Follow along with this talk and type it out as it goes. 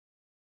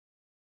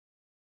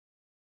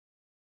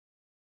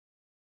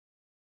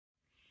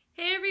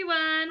Hey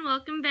everyone,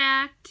 welcome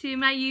back to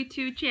my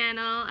YouTube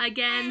channel.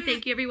 Again,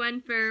 thank you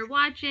everyone for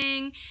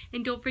watching,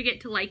 and don't forget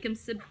to like and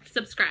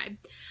subscribe.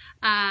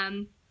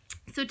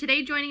 So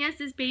today joining us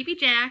is baby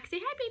Jack. Say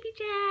hi, baby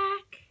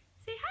Jack.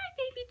 Say hi,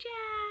 baby Jack.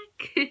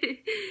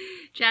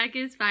 Jack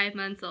is 5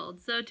 months old.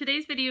 So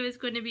today's video is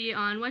going to be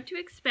on what to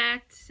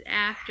expect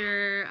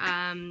after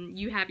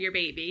you have your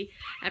baby,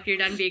 after you're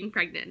done being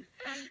pregnant.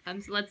 So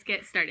let's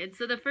get started.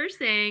 So the first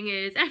thing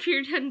is after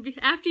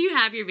you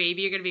have your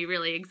baby, you're going to be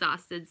really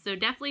exhausted. So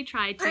definitely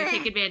try to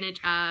take advantage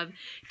of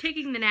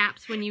taking the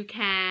naps when you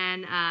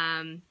can,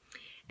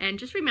 and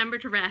just remember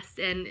to rest.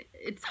 And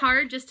it's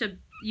hard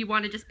you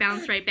want to just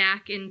bounce right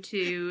back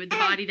into the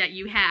body that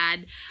you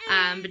had,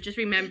 but just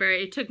remember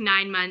it took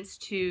 9 months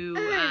to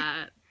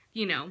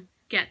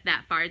get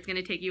that far. It's going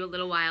to take you a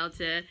little while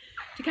to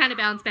kind of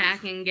bounce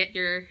back and get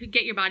your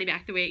body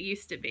back the way it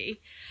used to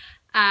be.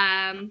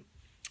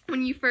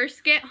 When you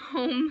first get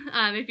home,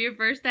 if you're a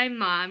first-time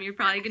mom, you're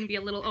probably going to be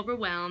a little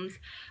overwhelmed.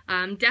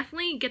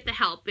 Definitely get the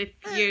help. If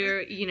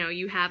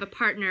you have a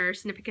partner,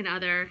 significant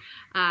other,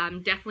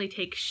 definitely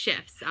take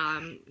shifts.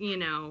 Have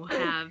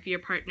your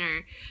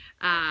partner,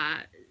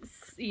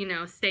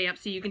 stay up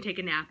so you can take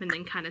a nap and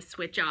then kind of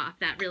switch off.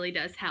 That really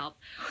does help.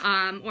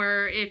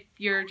 Or if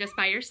you're just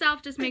by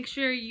yourself, just make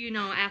sure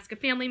ask a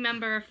family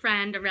member, a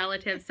friend, a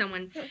relative,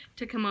 someone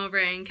to come over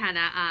and kind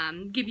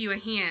of give you a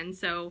hand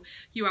so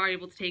you are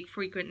able to take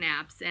frequent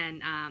naps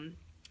and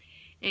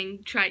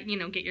try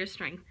get your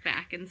strength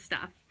back and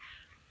stuff.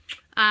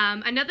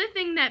 Another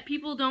thing that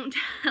people don't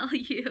tell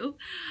you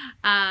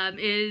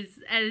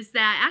is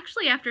that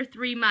actually after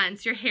 3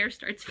 months your hair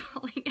starts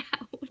falling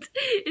out.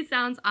 It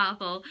sounds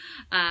awful.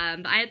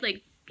 I had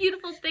like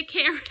beautiful thick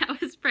hair when I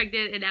was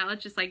pregnant, and now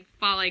it's just like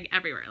falling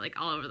everywhere, like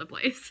all over the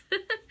place.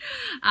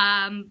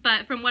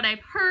 But from what I've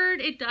heard,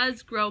 it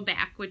does grow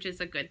back, which is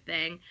a good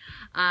thing.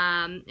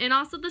 And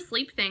also the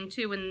sleep thing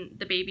too, when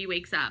the baby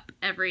wakes up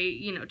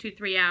every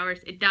 2-3 hours,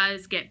 it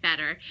does get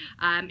better.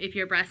 If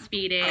you're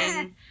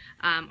breastfeeding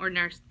or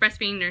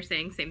breastfeeding,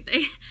 nursing, same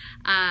thing.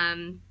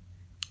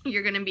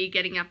 You're going to be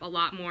getting up a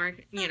lot more,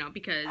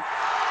 because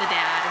the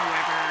dad or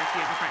whoever, if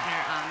you have a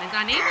partner, is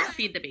unable to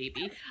feed the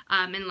baby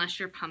unless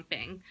you're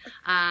pumping.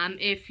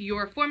 If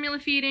you're formula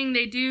feeding,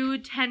 they do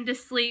tend to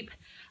sleep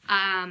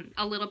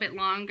a little bit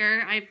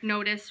longer. I've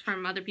noticed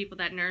from other people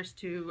that nurse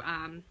to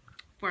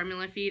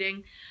formula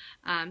feeding.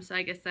 So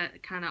I guess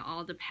that kind of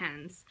all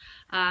depends.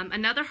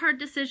 Another hard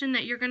decision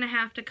that you're going to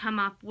have to come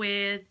up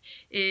with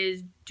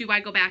is, do I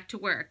go back to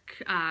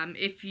work?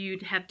 If you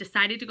have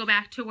decided to go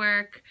back to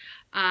work,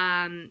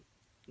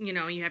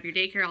 you have your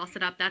daycare all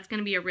set up, that's going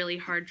to be a really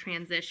hard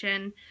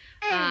transition.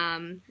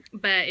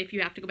 But if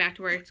you have to go back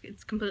to work,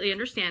 it's completely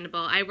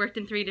understandable. I worked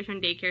in 3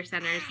 different daycare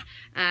centers.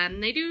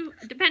 They do,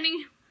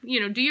 depending,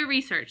 do your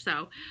research.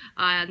 So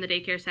on the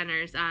daycare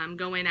centers,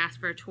 go in, ask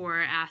for a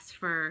tour, ask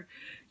for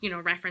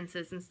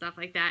references and stuff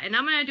like that. And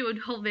I'm going to do a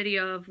whole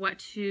video of what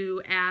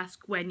to ask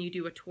when you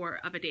do a tour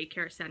of a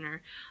daycare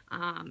center,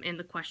 and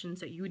the questions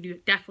that you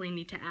definitely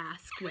need to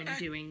ask when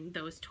doing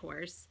those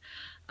tours.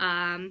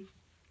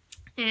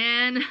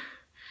 And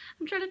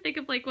I'm trying to think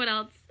of like what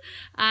else.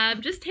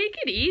 Just take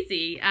it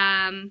easy.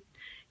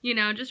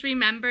 Just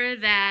remember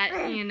that,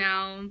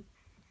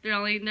 they're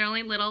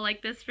only little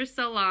like this for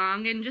so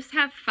long, and just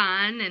have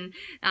fun.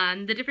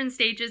 And the different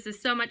stages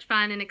is so much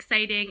fun and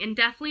exciting. And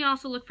definitely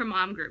also look for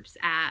mom groups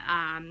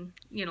at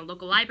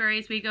local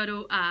libraries. We go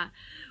to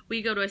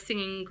a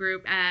singing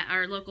group at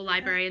our local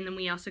library, and then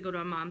we also go to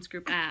a mom's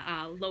group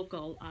at a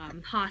local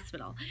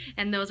hospital.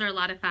 And those are a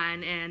lot of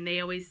fun, and they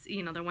always,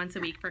 they're once a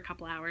week for a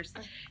couple hours.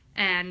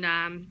 And,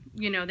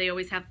 they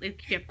always have,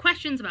 if you have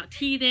questions about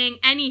teething,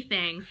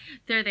 anything,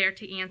 they're there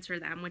to answer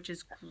them, which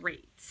is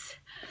great.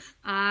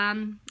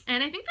 And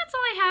I think that's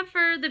all I have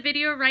for the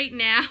video right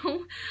now.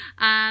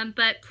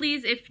 But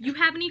please, if you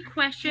have any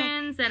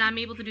questions that I'm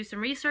able to do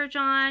some research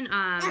on,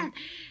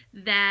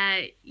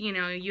 that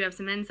you have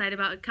some insight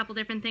about a couple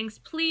different things,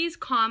 please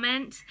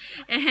comment,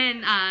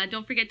 and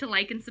don't forget to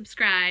like and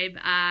subscribe,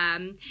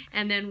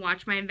 and then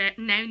watch my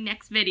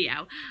next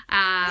video.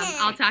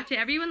 I'll talk to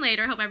everyone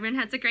later. Hope everyone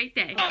has a great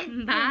day.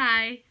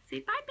 Bye. Say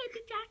bye, baby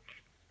Jack.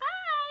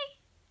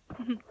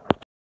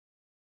 Bye.